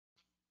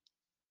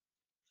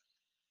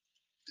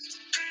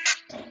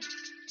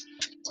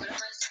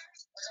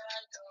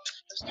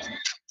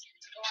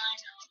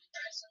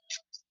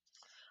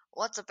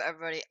What's up,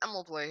 everybody? I'm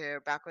Old Warrior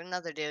here, back with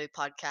another daily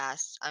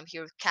podcast. I'm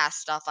here with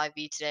Cast Off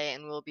IV today,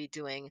 and we'll be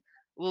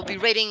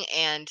rating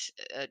and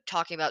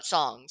talking about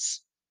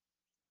songs.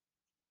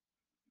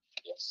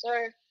 Yes,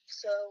 sir.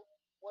 So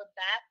we're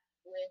back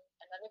with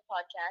another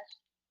podcast,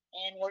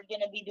 and we're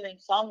gonna be doing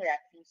song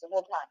reactions the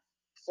whole time.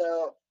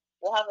 So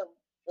we'll have a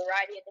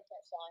variety of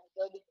different songs.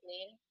 They'll be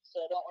clean,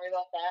 so don't worry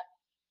about that.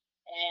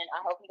 And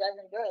I hope you guys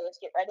enjoy. Let's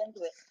get right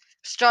into it.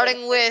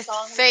 Starting with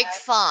song we Fake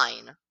have-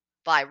 Fine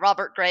by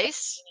Robert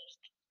Grace. Okay.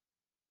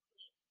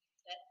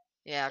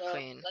 Yeah, So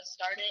Queen. let's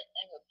start it,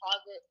 and we'll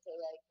pause it to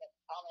make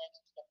comments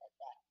and stuff like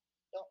that.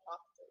 Don't talk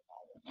to the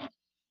pause it.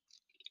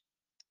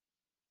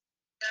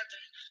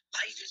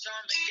 Life is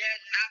on the dead,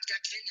 and I've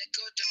got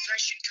clinical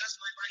depression because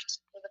my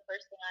mind's. So the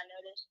first thing I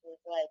noticed was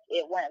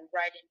it went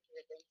right into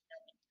it. There's no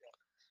intro.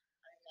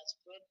 I mean that's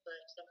good, but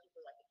some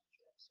people like an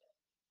intro. So.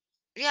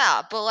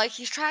 Yeah, but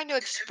he's trying to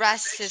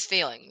express his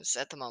feelings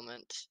at the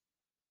moment.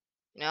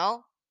 You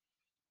know?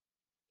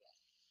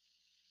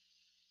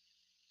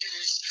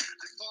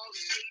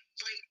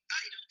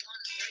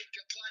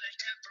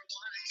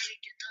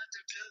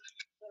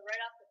 So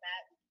right off the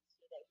bat, you can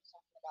see that he's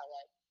talking about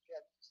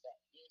drugs and stuff.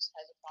 He just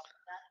has a problem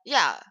with that.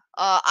 Yeah.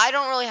 I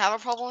don't really have a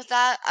problem with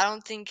that. I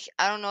don't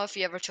know if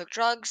he ever took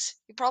drugs.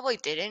 He probably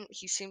didn't.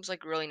 He seems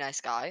like a really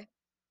nice guy.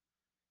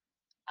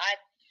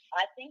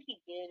 I think he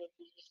did if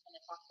he's just gonna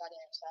talk about it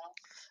in a song.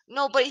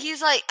 No, but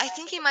he's like, I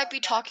think he might be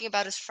talking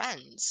about his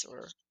friends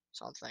or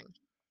something.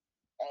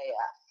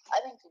 Yeah,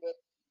 I think he did.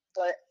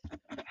 But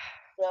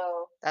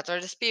so That's our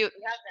dispute.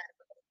 we have that.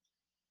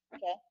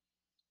 Okay.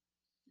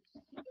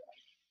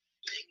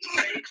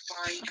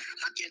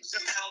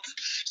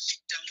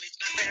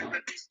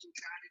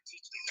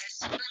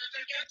 So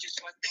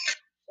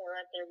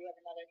right there we have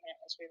another hint.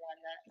 Let's rewind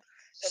that.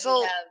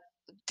 So we have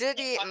did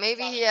him he? talking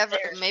Maybe about he his ever?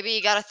 therapist. Maybe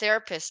he got a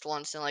therapist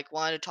once and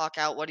wanted to talk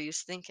out what he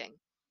was thinking.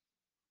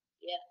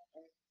 Yeah,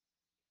 and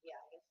yeah,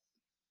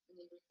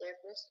 he's a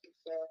therapist, and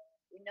so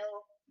we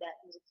know that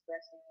he's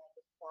expressing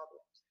his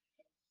problems.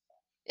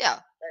 Yeah.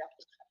 Right off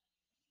the top.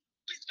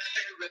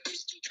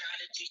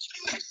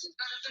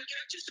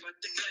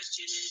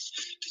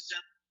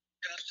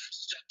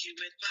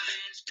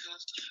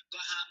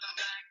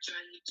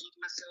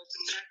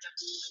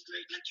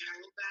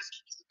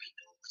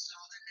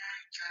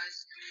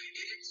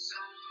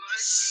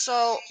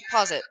 So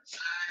pause it.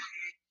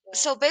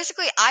 So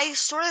basically, I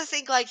sort of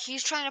think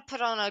he's trying to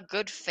put on a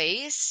good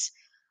face,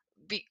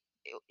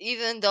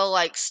 even though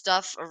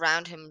stuff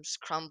around him's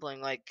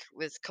crumbling,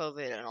 with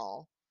COVID and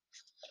all.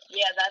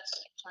 Yeah,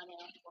 that's kind of.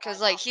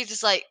 Because he's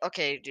just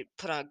okay, dude,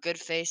 put on a good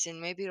face and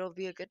maybe it'll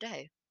be a good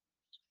day.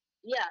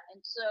 Yeah,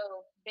 and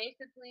so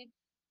basically,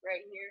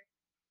 right here,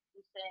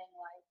 he's saying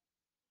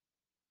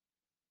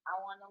I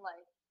want to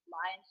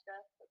lie and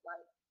stuff,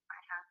 but I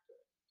have to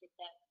get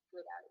that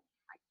good out of me.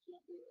 I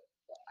can't do it.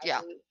 But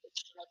I believe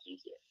it's much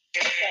easier.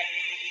 Okay.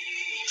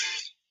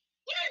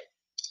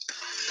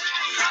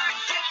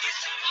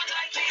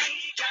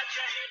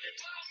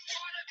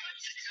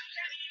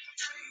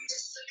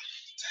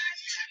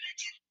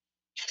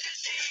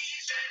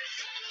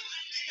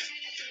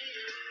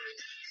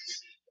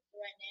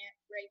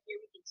 Right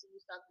here we can see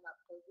he's talking about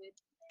COVID.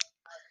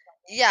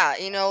 Yeah,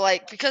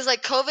 because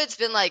COVID's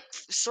been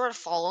sort of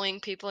following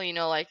people,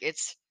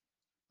 it's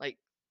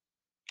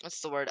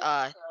what's the word?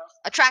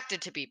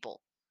 Attracted to people.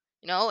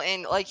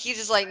 And he's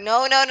just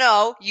no, no,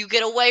 no, you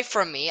get away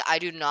from me. I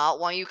do not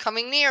want you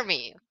coming near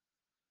me.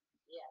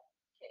 Yeah.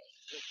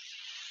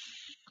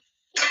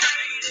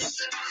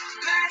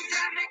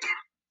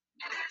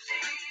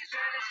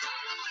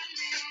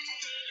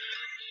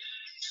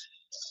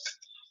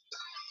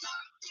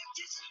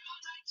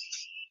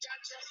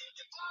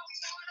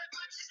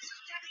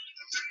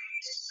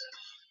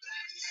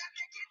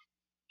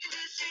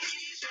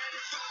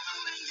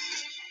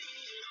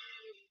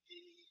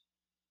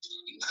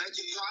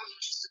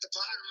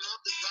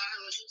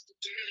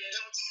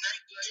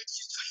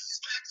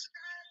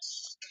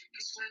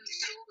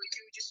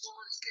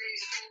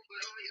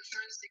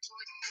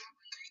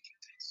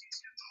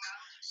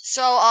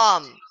 So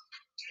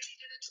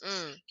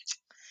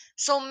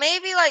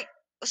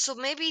so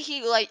maybe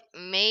he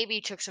maybe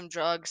took some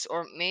drugs,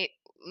 or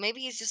maybe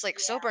he's just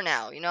sober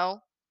now, He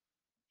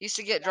used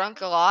to get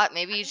drunk a lot.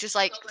 Maybe he's just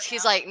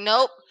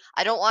nope,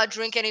 I don't want to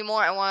drink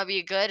anymore. I want to be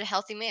a good,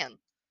 healthy man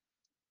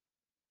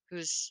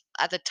who's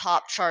at the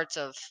top charts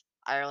of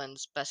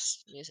Ireland's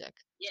best music.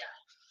 Yeah.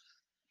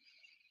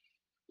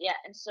 Yeah,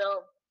 and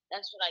so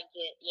that's what I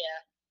get. Yeah,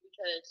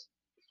 because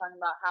he's talking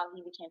about how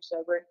he became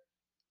sober.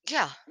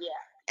 Yeah. Yeah.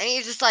 And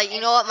he's just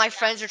you know what? My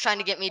friends are trying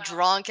to get me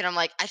drunk, and I'm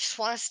I just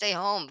want to stay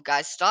home.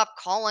 Guys, stop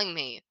calling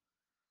me.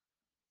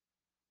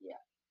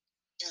 Yeah.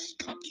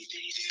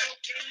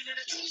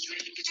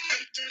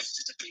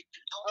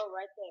 Oh,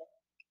 right there.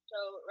 So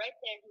right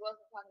there, he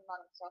wasn't talking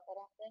about himself, I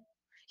don't think.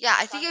 Yeah,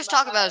 I think he was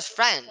talking about his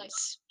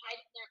friends.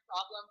 Hiding their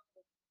problem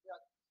with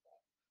drugs and stuff.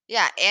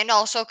 Yeah, and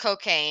also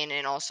cocaine,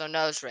 and also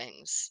nose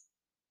rings.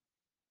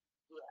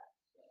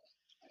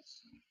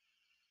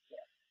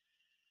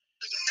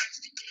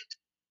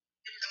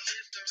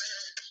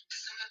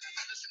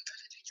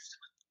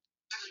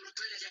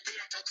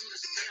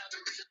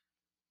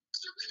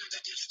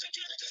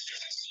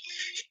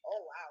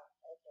 Oh wow.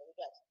 Okay, we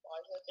got some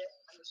bars right there.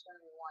 I'm just gonna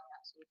rewind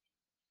that so we can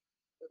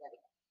do that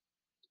again.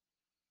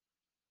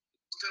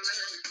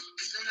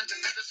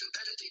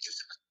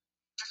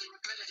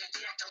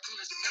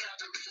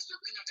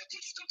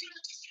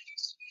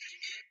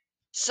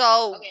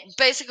 So Okay.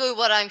 basically,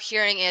 what I'm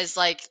hearing is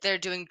like they're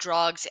doing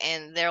drugs,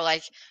 and they're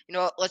like, you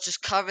know what, let's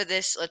just cover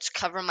this. Let's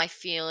cover my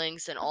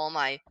feelings and all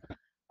my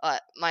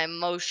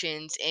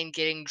emotions in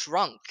getting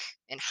drunk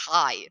and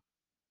high.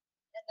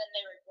 And then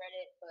they regret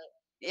it,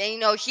 but And you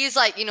know, he's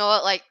like, you know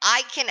what, like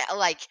I can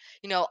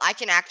I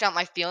can act out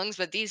my feelings,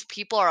 but these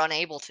people are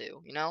unable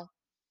to. You know,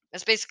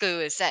 that's basically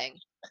what he's saying.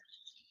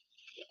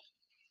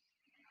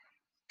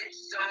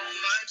 it's so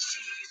much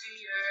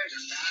easier to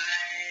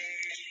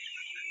lie.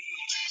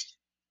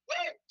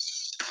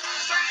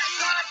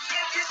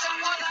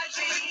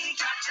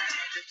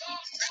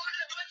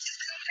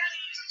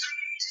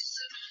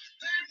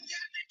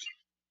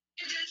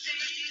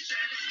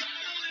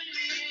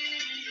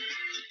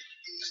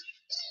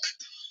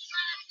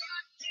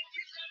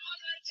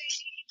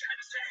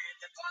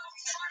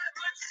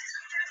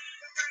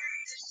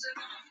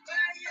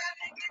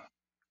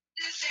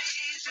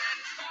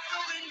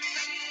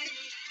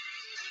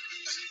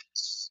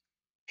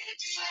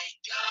 It's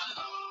like a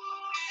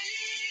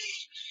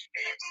movie.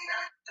 It's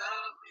not the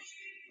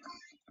real.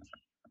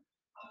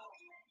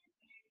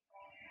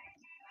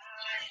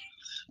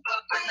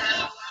 But for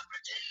now, I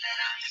pretend that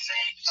I'm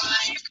fake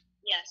fine.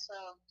 Yeah, so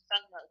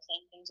talking about the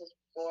same things as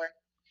before,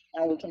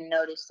 and we can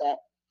notice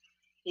that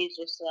he's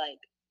just like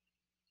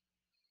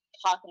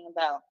talking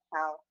about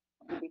how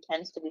he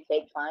pretends to be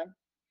fake fine,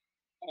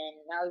 and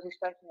now he's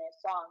expressing in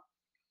his song,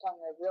 telling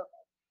the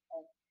realness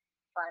and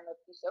trying to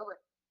be sober.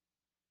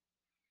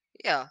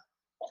 Yeah,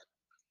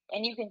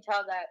 And you can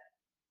tell that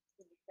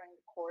he's just trying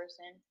the chorus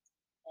in,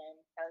 and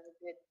has a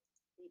good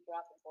deep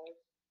drop and chorus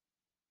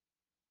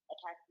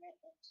attachment,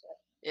 and so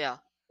yeah.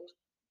 just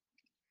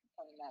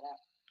pointing that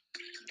out.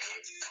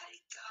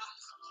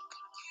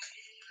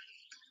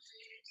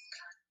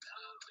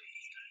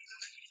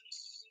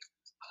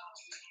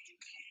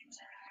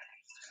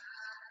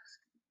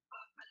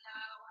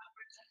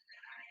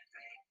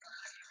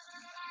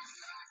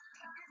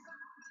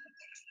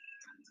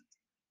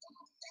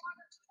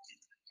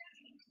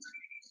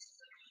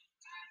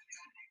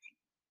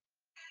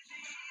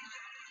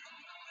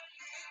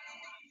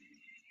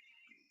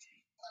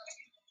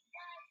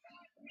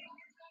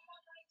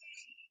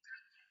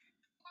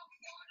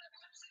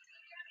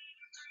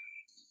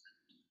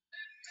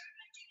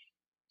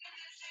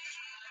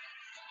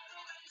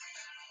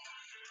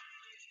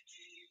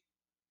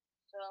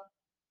 So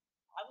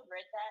I would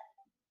rate that.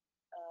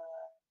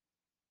 Uh,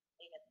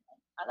 8 out of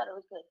 10. I thought it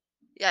was good.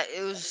 Yeah,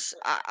 it was.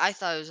 I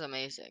thought it was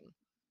amazing.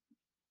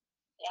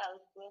 Yeah, it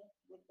was good.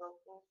 Good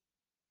vocals.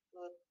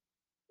 Good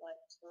like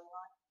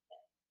storyline.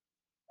 Okay.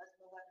 Let's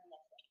move on to the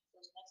next one. So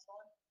this next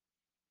one,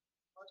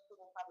 most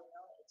people probably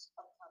know it. It's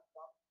Uptown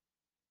Funk.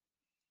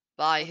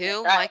 By Okay,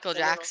 who? right. Michael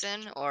The little Jackson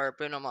or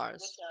Bruno Mars?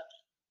 which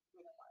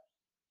Bruno Mars.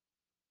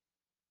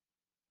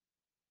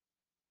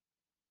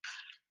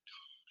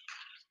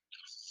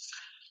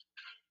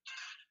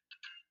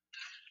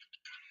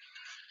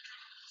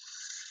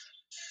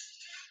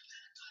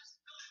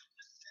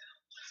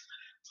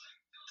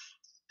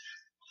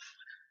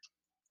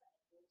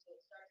 So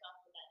it starts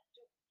off with that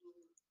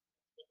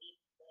the beat,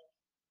 the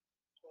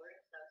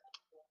chorus. That was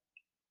cool.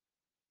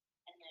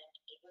 And then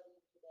it goes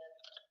into the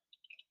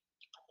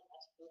I think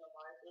that's Bruno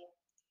Mars. Yeah.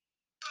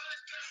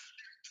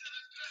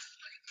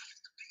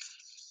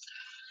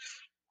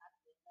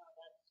 Actually, no,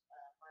 that's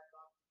Mark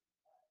Ronson.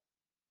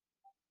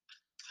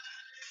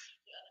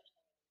 The other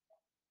song.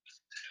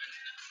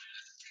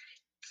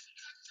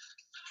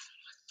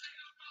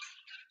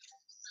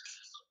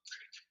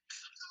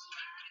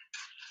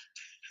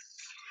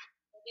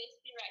 So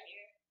basically, right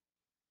here,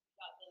 you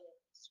got the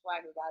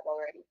swagger vibe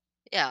already.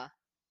 Yeah,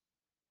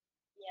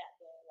 Yeah,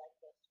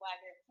 the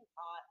swagger, too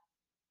hot.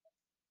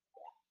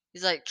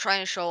 he's like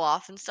trying to show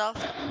off and stuff.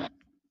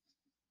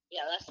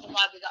 Yeah, that's the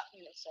vibe we got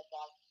from this so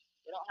far.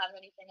 We don't have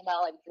anything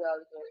about like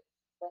drugs or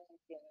expressing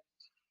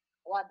feelings.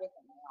 A lot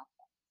different than last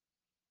time.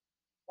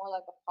 More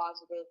like a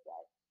positive,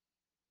 like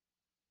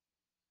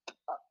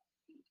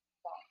upbeat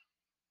song.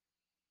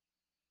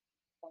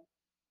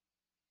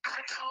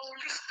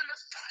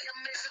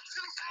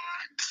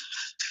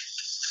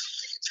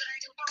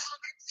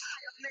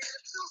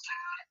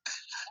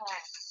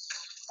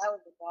 That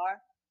was the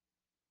bar.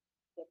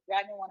 The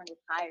dragon wanna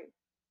retire.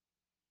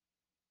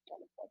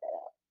 Gotta play that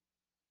out.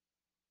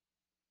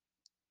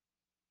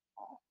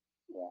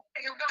 Yeah.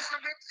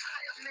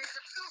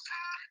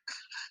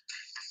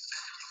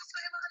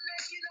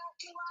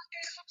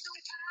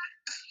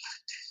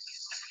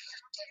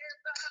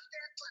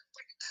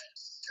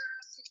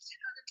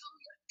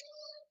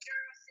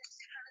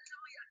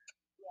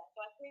 Yeah,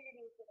 so I figured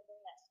he was gonna bring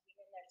that scheme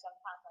in there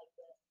sometime, like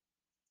the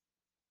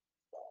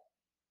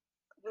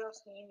real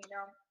scheme, you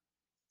know.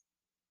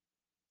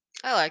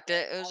 I liked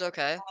it. It was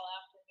okay. All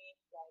after me,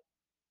 like,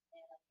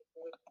 man, that's a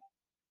great.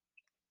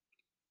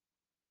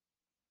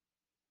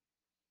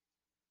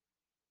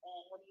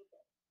 What do you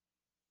think?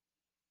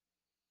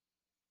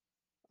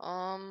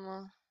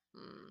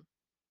 Hmm.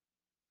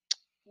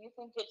 Do you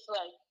think it's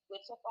like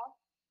good so far?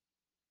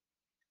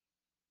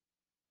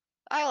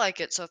 I like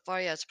it so far.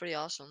 Yeah, it's pretty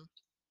awesome.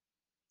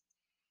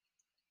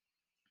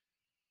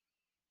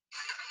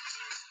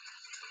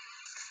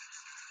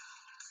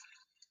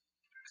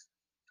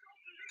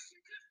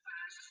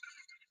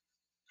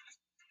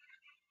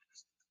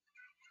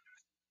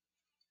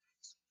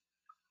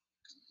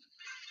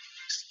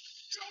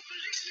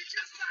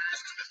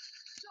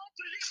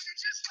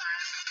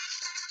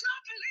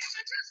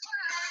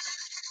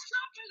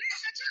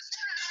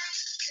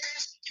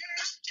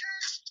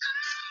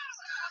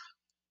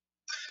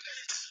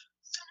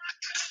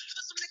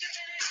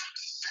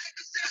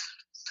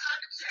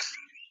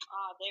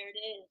 Ah, there it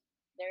is.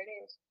 There it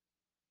is.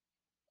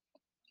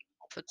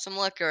 Put some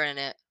liquor in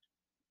it.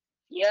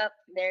 Yep,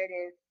 there it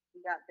is.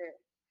 You got the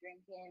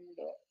drinking,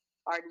 the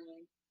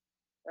partying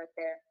right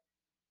there.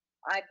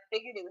 I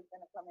figured it was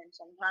gonna come in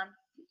sometime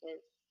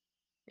because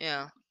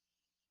Yeah.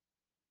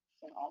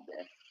 it's in all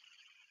the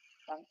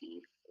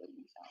funky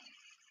lady songs.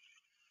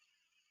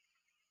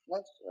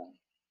 Most of them.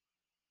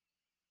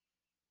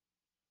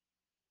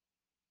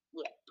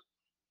 Yeah.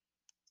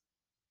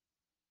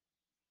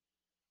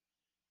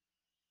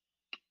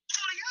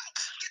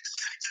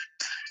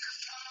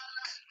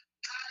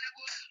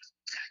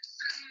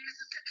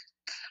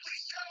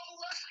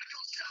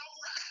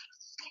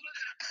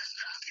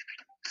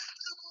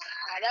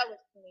 Ah, that was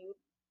smooth.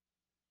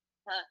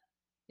 Huh.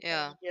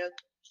 Yeah. Joke.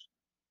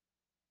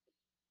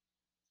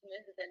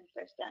 Smoother than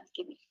first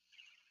Thanksgiving.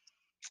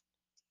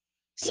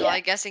 So Yeah. I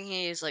guessing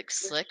he's like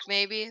slick,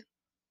 maybe.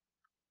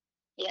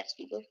 Yeah,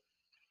 speaker.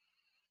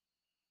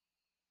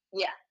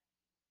 Yeah.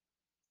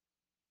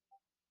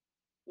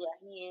 Yeah,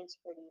 he is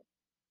pretty.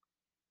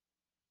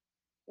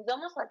 He's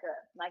almost like a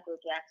Michael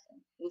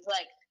Jackson. He's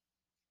like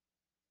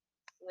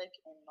slick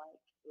and like,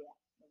 yeah.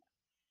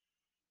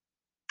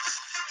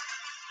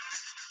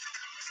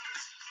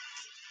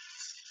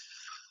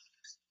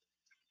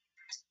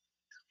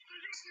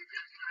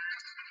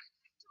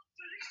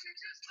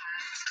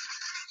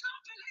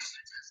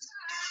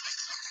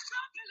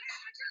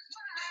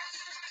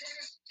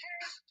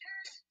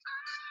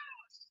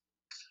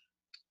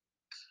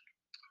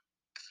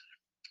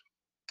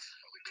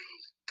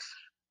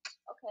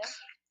 Okay.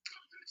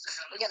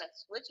 We got a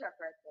switch up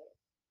right there.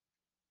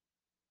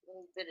 A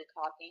little bit of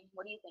talking.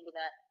 What do you think of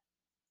that?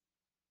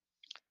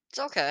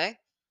 It's okay.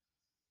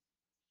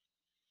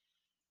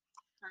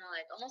 Kind of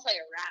like almost like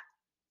a rap,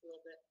 a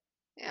little bit.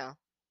 Yeah.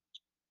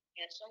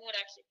 Yeah, someone would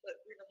actually put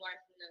Bruno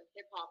Mars in the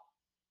hip hop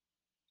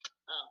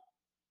um,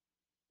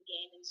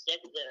 game instead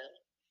of the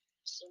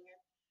singer.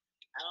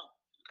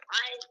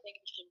 I think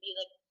he should be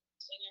like a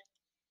singer.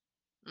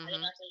 I think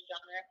Mhm. that's his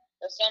genre.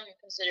 But some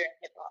consider it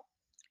hip hop.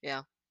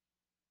 Yeah.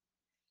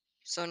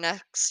 So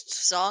next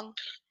song.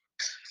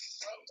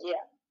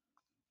 Yeah.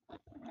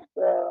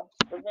 So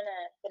we're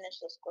gonna finish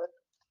this clip.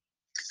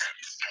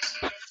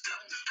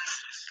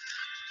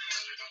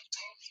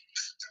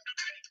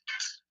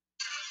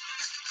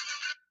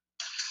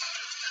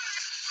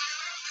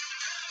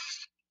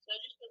 So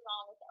it just goes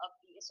on with the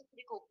upbeat. It's a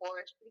pretty cool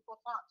chorus, pretty cool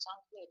song.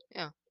 Sounds good.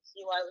 Yeah.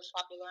 See why it was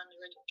popular on the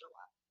radio for a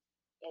while.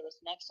 Yeah, this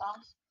next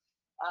song,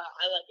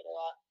 I like it a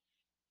lot.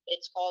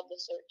 It's called "The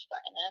Search" by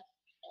NF,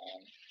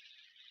 and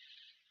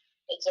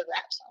it's a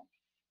rap song.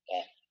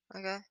 Okay,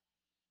 Okay.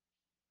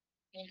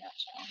 in that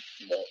song,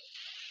 but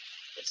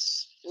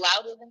it's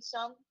louder than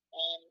some,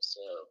 and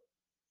so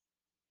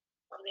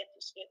probably have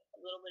to skip a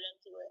little bit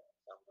into it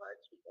some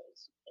parts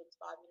because it's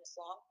 5 minutes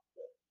long.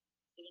 But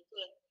get into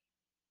it.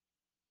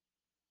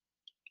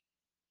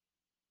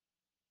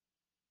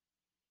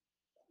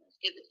 Let's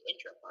skip this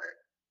intro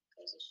part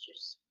because it's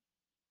just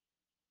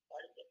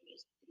part of the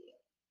music video.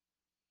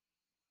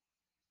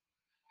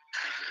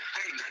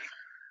 Hey man,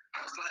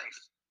 how's life?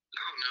 I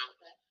don't know.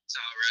 Okay. It's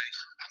alright.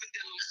 I've been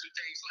dealing with some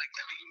things like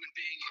every human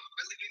being and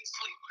really didn't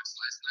sleep much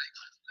last night.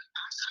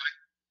 I'm sorry.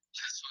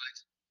 That's fine.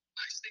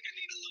 I just think I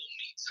need a little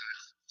me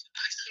time.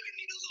 I just think I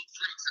need a little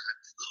free time.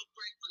 A little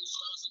break from the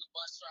shows and the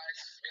bus ride.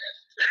 Yeah.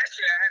 Last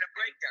year I had a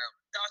breakdown.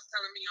 Thoughts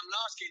telling me I'm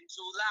lost, getting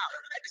too loud.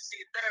 I had to see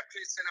a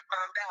therapist and I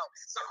found out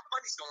something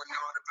funny's going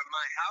on up in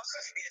my house.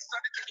 Yeah, I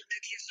started thinking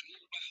maybe I should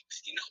move out.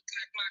 You know,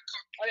 pack my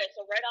car. Okay, so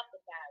right off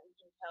the bat, we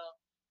can tell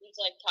he's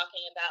like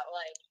talking about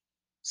like,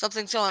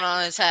 Something's going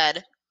on in his head.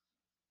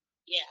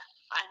 yeah,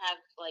 I have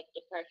like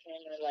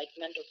depression or like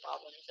mental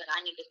problems, and I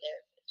need a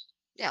therapist.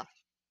 Yeah.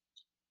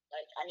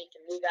 Like, I need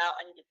to move out.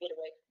 I need to get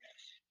away from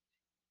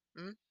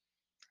this.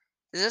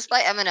 Is this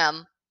by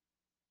Eminem?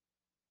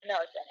 No,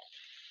 it's in it.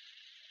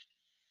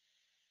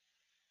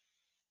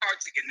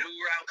 Take a new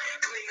route,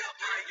 clean up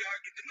my yard,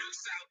 get the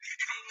noose out,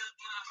 hang up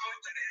my heart,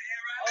 let it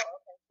air out. Oh,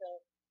 okay. So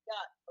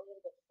got a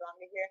little bit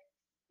stronger here.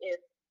 If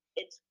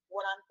it's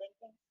what I'm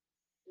thinking,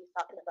 he's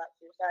talking about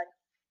suicide.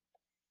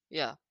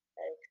 Yeah.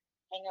 Like,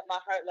 hang up my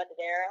heart, let it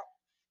air out.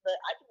 But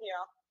I could be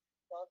wrong.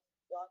 Well,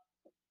 wrong.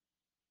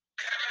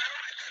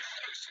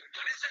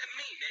 What does that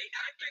mean, eh?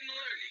 I've been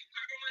learning.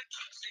 Cover my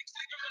keepsakes,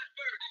 figure my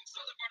burdens.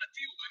 All about a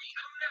few, I mean,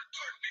 I'm not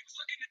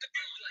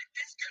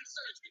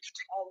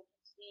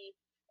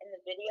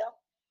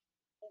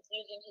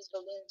using his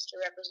balloons to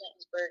represent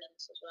his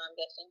burdens, is what I'm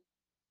guessing.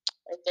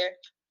 Right there.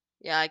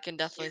 Yeah, I can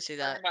definitely He's see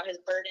talking that. about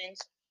his burdens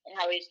and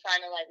how he's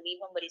trying to like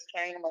leave them, but he's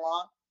carrying them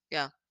along.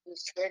 Yeah.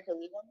 He's scared to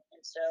leave them,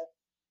 and so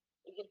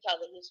you can tell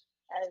that he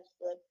has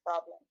like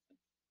problems.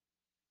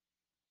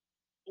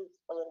 He's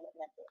a little bit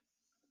mental.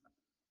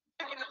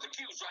 Picking up the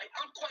cues, right?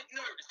 I'm quite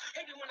nervous.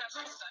 Hating when I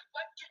lose sight.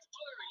 Life gets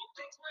blurry and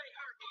things might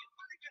hurt me. It's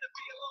probably gonna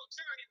be a long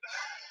journey, but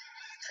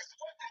it's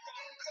worth it.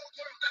 Though. Cold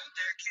world out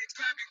there, kids,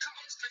 grab your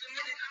coats. For the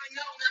minute I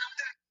know now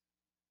that.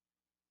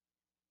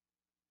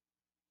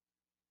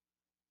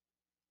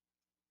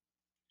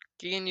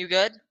 Keegan, you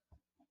good?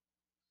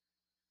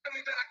 Tell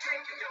me that I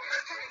can't get yo.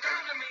 Looking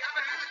down on me, I'ma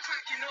have to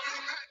crack your nose.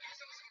 Crack your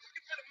nose. I'm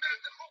looking for the man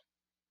to hope.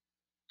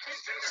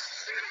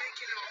 Gonna make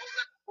it a whole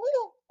lot.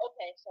 Woo!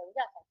 Okay, so we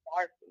got some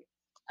hard food.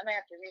 I'm gonna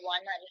have to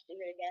rewind that just to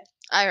hear it again.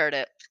 I heard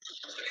it.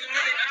 For the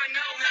minute I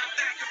know now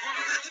that.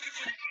 Looking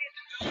for the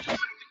antidote.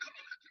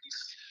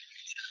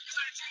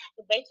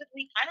 So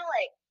basically, kind of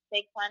like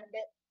Fake Plan a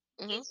bit.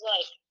 Mhm. He's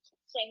like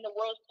saying the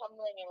world's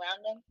tumbling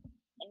around him,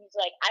 and he's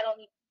like, I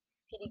don't need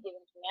pity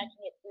given to me. I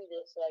can get through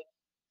this. Like,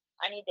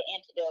 I need the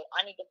antidote.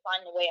 I need to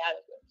find the way out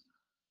of this.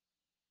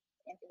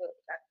 Antidote,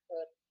 crack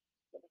code,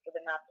 looking for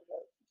the map to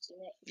go.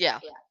 Seen it? Yeah.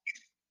 Yeah.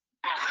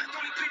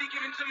 Only pity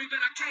given to me,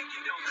 but I can't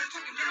get no.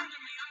 Looking down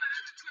on me, I'ma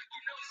have to crack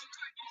your nose. I'm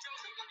cracking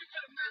jokes. I'm looking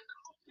for the man to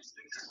hope this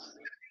thing.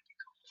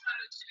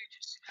 How to change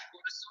it.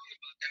 What a song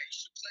about that. You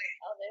should play it.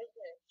 Oh, there's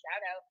a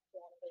shout out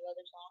to one of his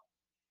other songs.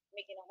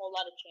 Making a whole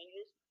lot of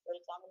changes. But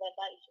a song about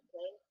that, you should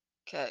play it.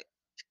 Okay.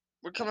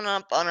 We're coming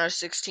up on our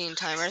 16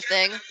 timer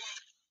thing.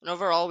 And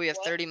overall, we have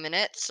What? 30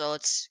 minutes, so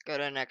let's go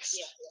to the next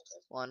Yeah.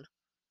 one.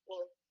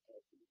 Well,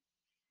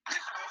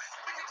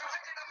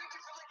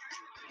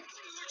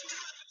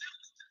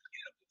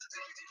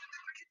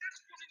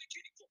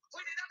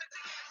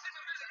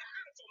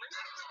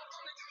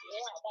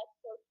 yeah, that's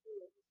so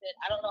true. He said,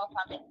 I don't know if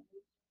I'm in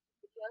music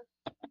videos.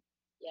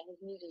 Yeah, his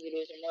music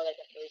videos are more like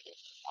a movie,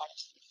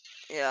 honestly.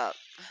 Yeah.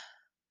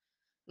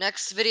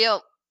 Next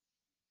video.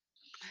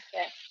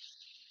 Okay.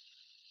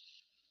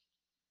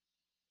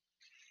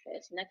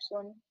 This next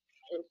one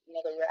is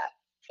another rap,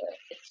 but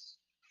it's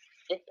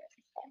different.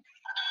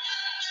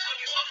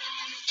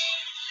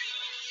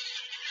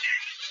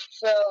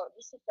 So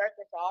just to start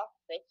this off,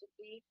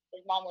 basically,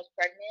 his mom was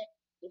pregnant,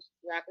 this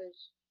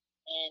rappers,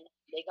 and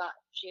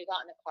she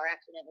got in a car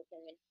accident with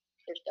him in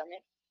her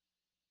stomach.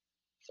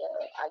 So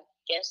I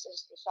guess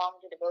it's the song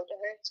to devote to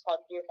her. It's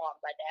called Dear Mom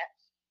by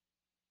Dax.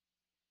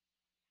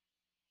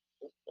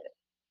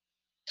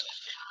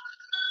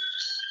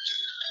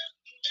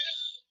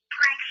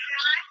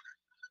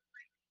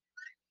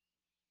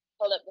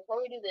 Hold up, before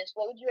we do this,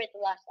 what would you rate the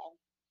last song?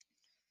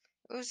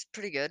 It was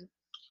pretty good.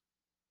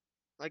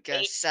 Like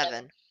a 8,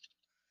 7.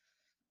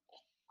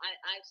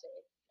 I say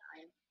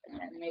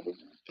 9, 10 maybe.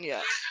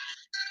 Yeah.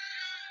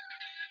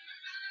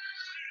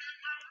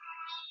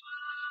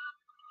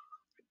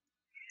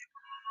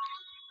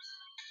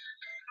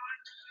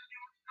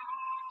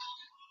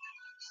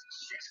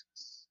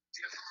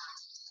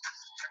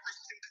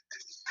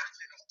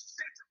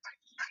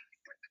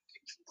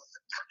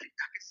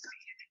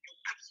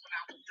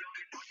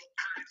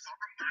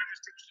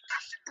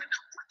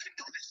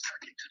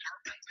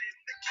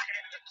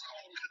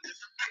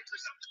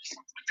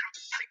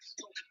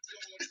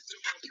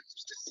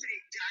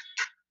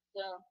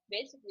 So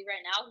basically,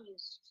 right now he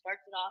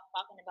starts it off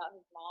talking about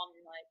his mom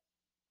and like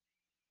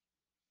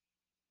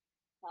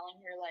telling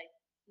her like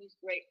he's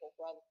grateful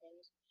for all the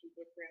things she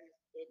did for him as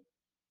a kid.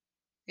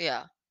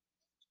 Yeah.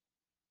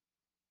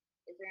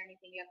 Is there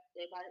anything you have to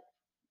say about it?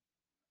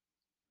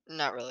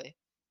 Not really.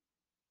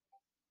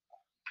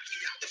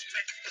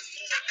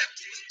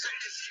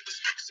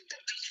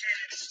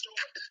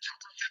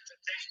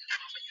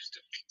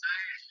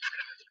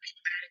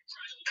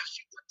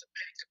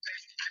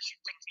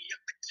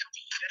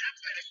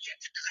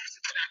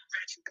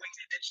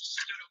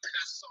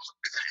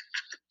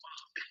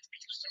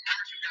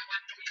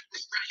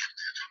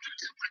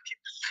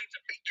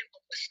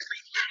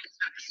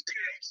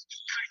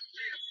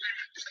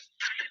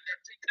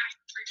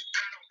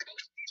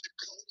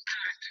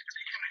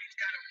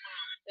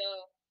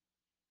 So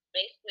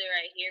basically,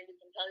 right here we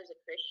can tell he's a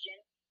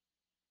Christian,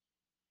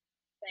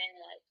 saying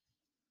like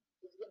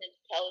he's gonna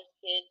tell his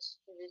kids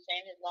to do the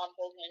same. His mom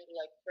told him to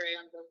like pray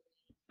on both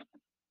knees.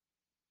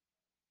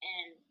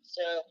 And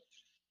so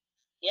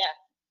yeah.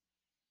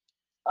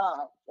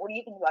 What do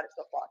you think about it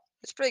so far?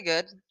 It's pretty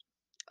good.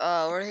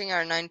 We're hitting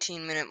our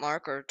 19-minute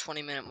mark or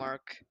 20-minute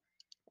mark.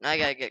 And I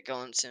gotta get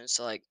going soon,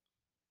 so like.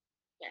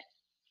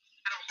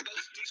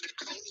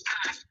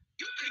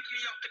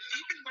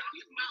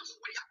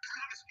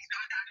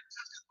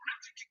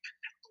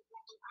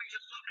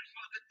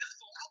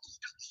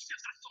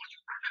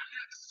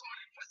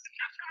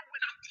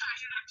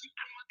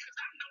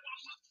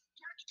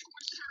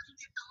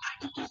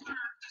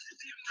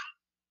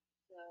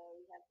 So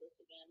we have this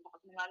again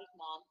talking about his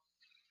mom.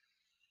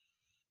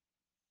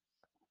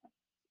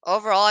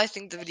 Overall, I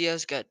think the video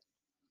is good.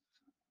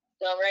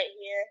 So right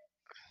here,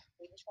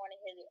 we just want to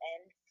hit the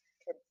end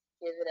to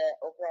give it an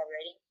overall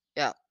rating.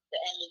 Yeah. The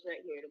end is right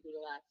here. It'll be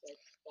the last like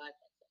 5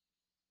 minutes.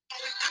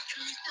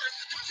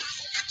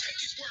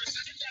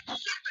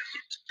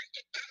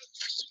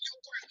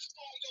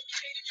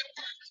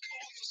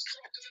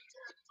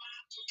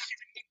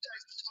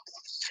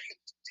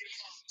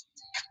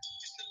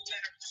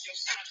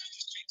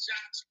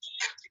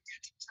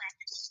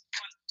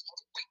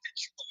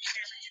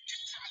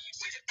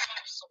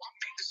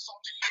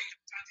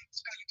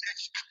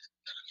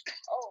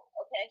 Oh,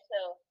 okay.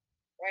 So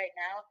right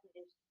now he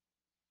just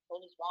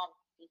told his mom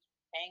he's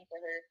paying for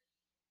her.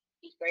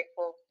 He's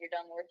grateful you're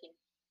done working.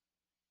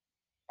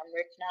 I'm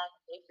rich now. I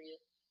can pay for you.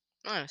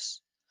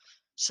 Nice.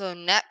 So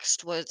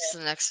next, what's the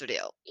next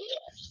video?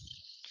 Yeah.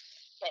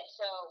 Okay.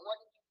 So what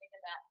did you think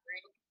of that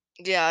rating?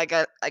 Yeah,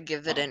 I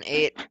give it an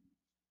 8.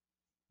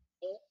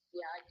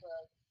 Yeah, I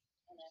could.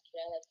 And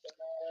actually, I like the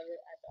more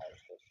I thought it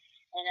was good.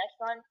 And the next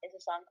one is a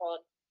song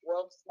called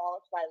 "World's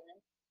Smallest Violin"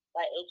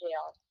 by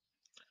AJR.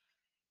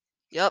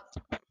 Yep.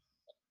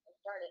 Let's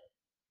start it.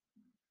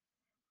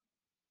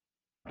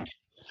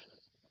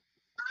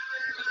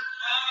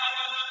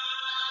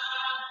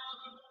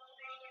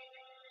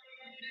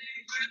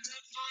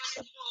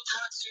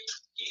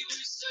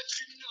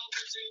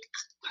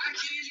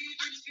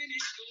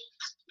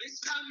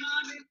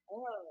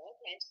 Oh,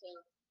 okay. So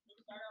we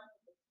start off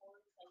with the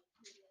chorus, like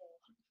pretty low,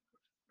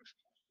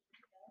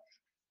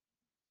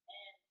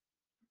 and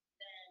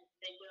then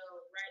they go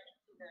right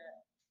into the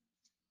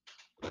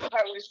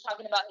part where he's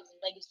talking about his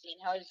legacy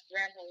and how his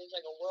grandpa was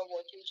like a World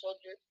War II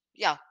soldier.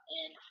 Yeah.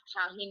 And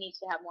how he needs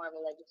to have more of a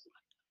legacy.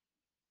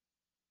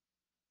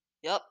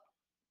 Yep.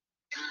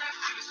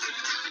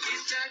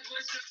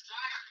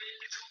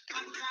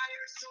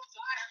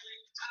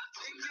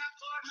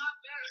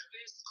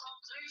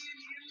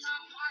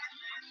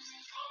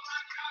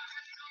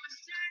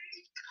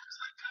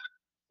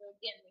 So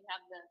again, we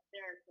have the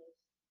therapist.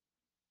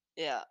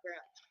 Yeah.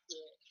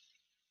 Here.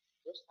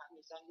 This time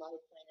he's talking about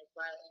his playing his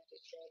violin to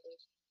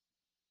therapist.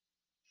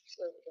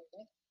 So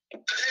different.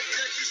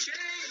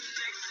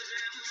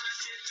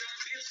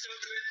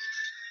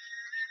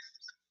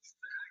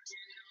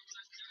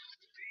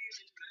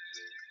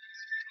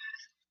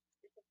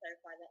 Just to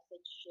clarify, that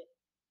said shit.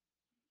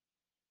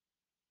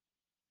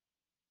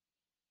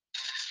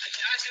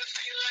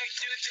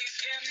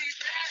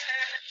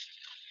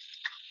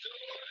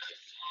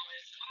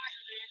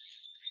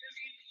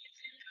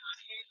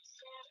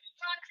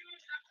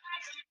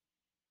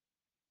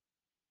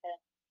 Okay.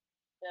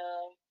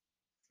 So,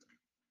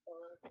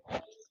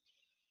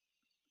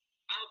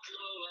 I'll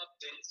blow up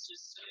into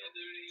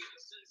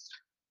smithereens.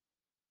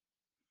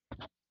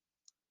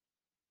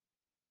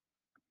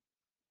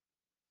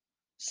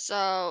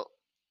 So,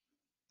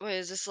 wait,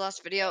 is this the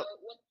last video?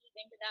 what did you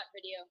think of that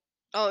video?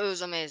 Oh, it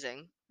was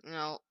amazing. You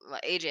know,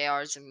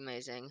 AJR is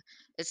amazing.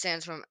 It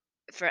stands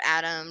for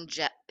Adam,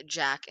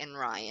 Jack, and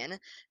Ryan.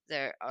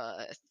 They're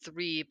a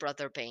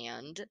 3-brother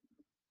band.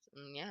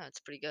 And yeah, it's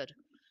pretty good.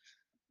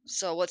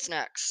 So what's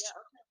next? Yeah,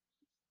 okay.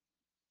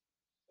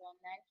 So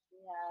next we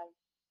have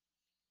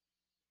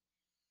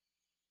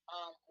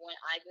When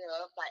I Grew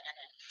Up by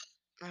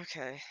NF.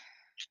 Okay.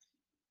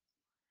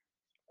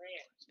 Right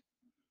here.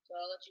 So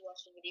I'll let you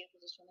watch the video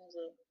because this one is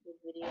a good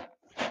video.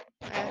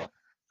 Okay.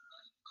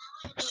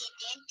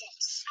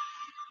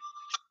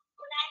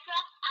 When I grow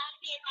up, I want to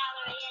be a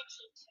ballerina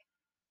teacher.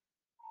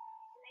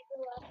 When I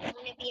grow up, I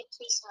want to be a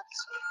police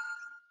officer.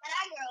 When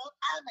I grow up,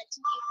 I would like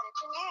to be a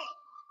veterinarian.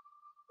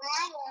 When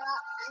I grow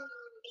up, I want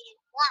to be a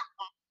black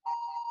guy.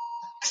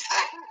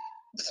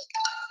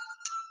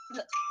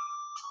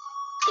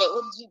 Okay,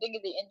 what did you think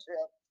of the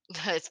intro?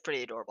 It's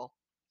pretty adorable.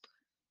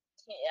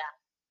 Yeah.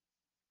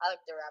 I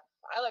like the rap.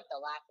 I like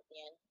the laugh at the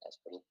end. That's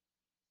pretty.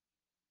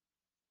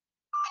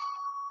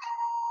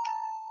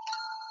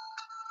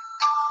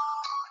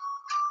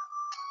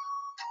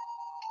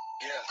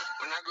 Yeah,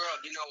 when I grow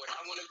up, you know what I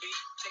want to be?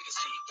 Take a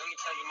seat. Let me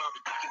tell you my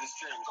ridiculous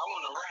dreams. I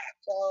want to rap.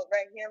 So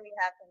right here we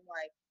have him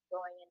like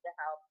going into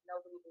how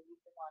nobody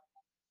believed him on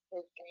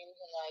his dreams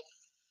and like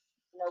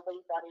nobody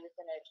thought he was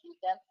gonna achieve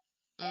them.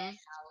 And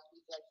how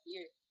he's like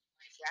here,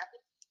 like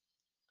rapping.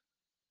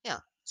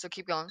 Yeah. So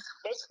keep going.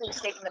 Basically, he's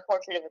taking the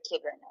portrait of a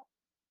kid right now.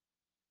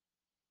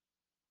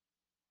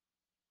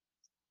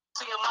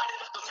 See, I might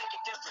have to make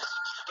a difference,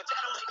 but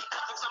that don't make a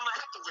difference. I'ma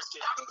have to risk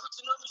it. I've been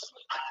putting on this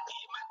shit. I be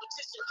a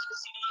mathematician. The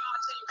CDI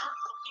tell you rooting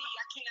for me.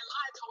 I can't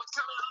lie though. It's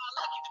kind of hard.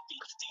 I like to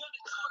defeat the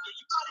underdog.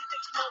 Yeah, you probably think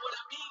you know what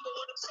I mean, but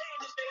what I'm saying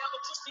is they ever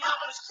push me out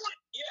on the split.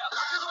 Yeah,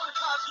 cause all the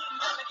cars getting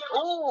down together.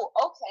 Ooh,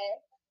 okay.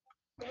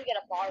 So we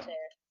get a bar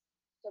there.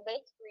 So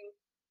basically,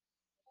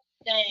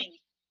 saying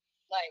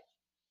like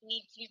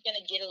he's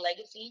gonna get a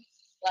legacy.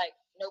 Like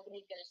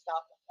nobody's gonna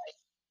stop him. Like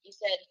he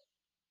said,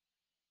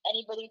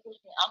 anybody who's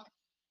I'm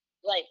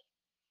like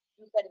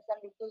he said if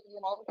somebody pushes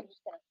him over, he's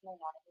just gonna swing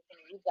on it. He's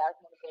gonna use that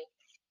as motivation.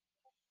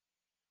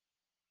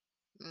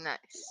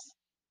 Nice.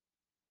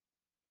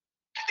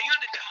 The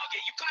underdog.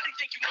 Yeah, you probably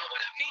think you know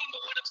what I mean,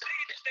 but what I'm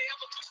saying is they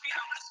ever push me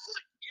out on the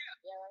split. Yeah.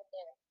 Yeah, right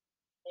there.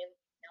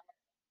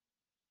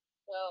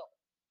 So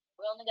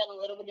we only got a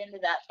little bit into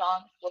that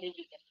song. What did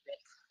you think of it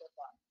so far?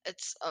 far?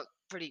 It's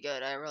pretty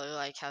good. I really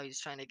like how he's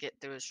trying to get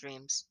through his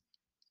dreams.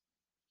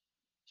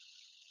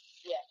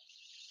 Yeah.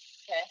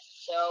 Okay.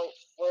 So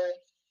we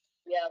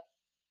have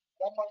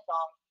one more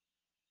song,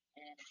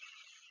 and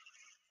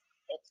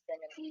it's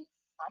gonna be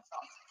my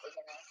song. We're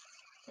gonna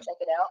check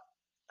it out.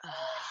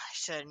 I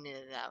should have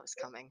knew that was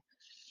coming.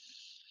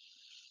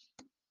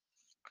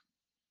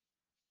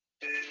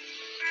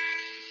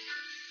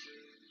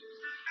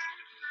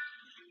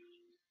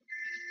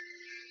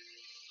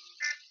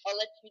 I'll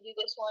let you do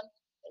this one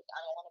because I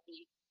don't want to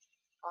be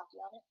cocky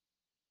on it.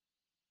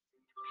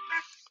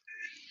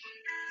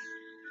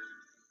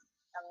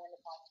 I'm going to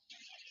pause.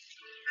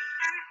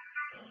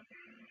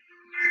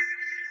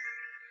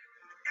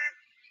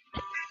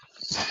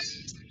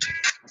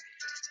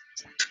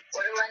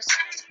 Where do I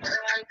start? Where do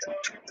I go?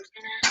 Who's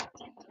gonna help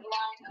me? Who do I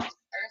know?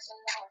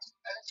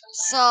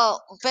 So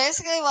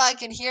basically, what I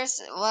can hear,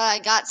 what I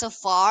got so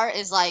far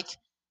is like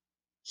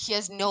he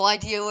has no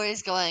idea where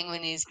he's going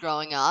when he's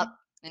growing up.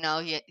 You know,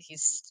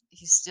 he's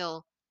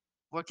still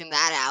working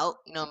that out.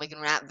 You know, making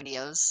rap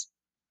videos.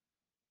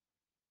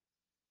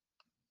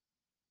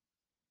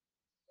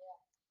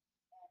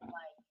 And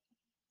like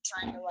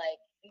trying to like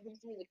you can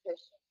see the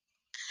Christian.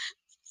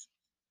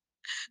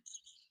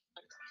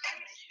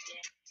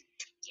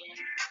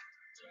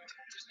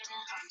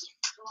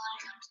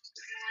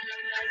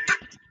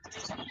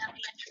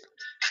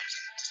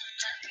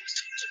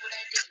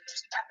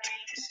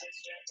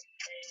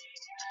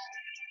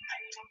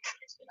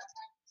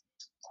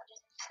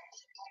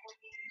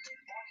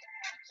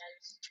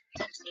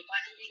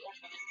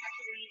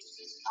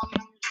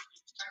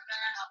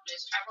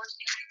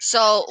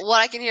 So what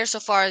I can hear so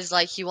far is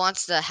like he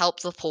wants to help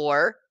the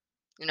poor.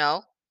 You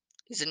know,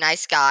 he's a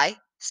nice guy,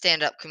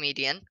 stand-up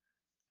comedian.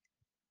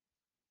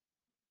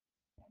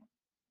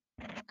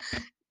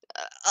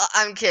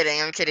 I'm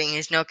kidding. I'm kidding.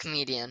 He's no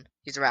comedian.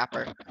 He's a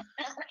rapper. Okay,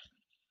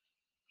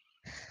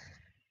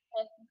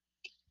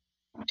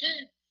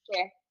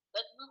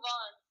 let's move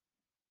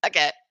on.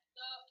 Okay.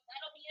 So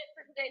that'll be it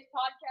for today's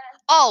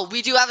podcast. Oh,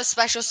 we do have a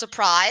special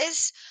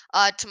surprise.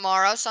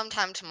 Tomorrow,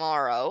 sometime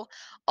tomorrow,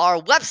 our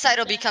website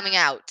will be coming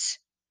out.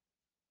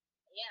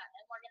 Yeah,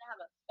 and we're gonna have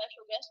a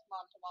special guest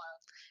on tomorrow.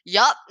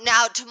 Yup.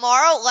 Now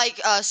tomorrow,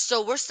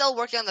 so we're still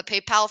working on the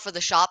PayPal for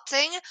the shop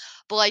thing,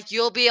 but like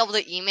you'll be able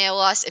to email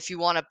us if you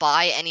want to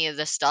buy any of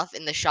the stuff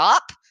in the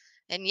shop.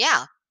 And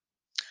yeah,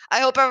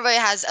 I hope everybody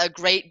has a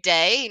great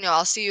day. You know,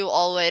 I'll see you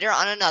all later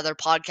on another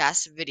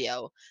podcast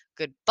video.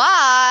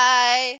 Goodbye.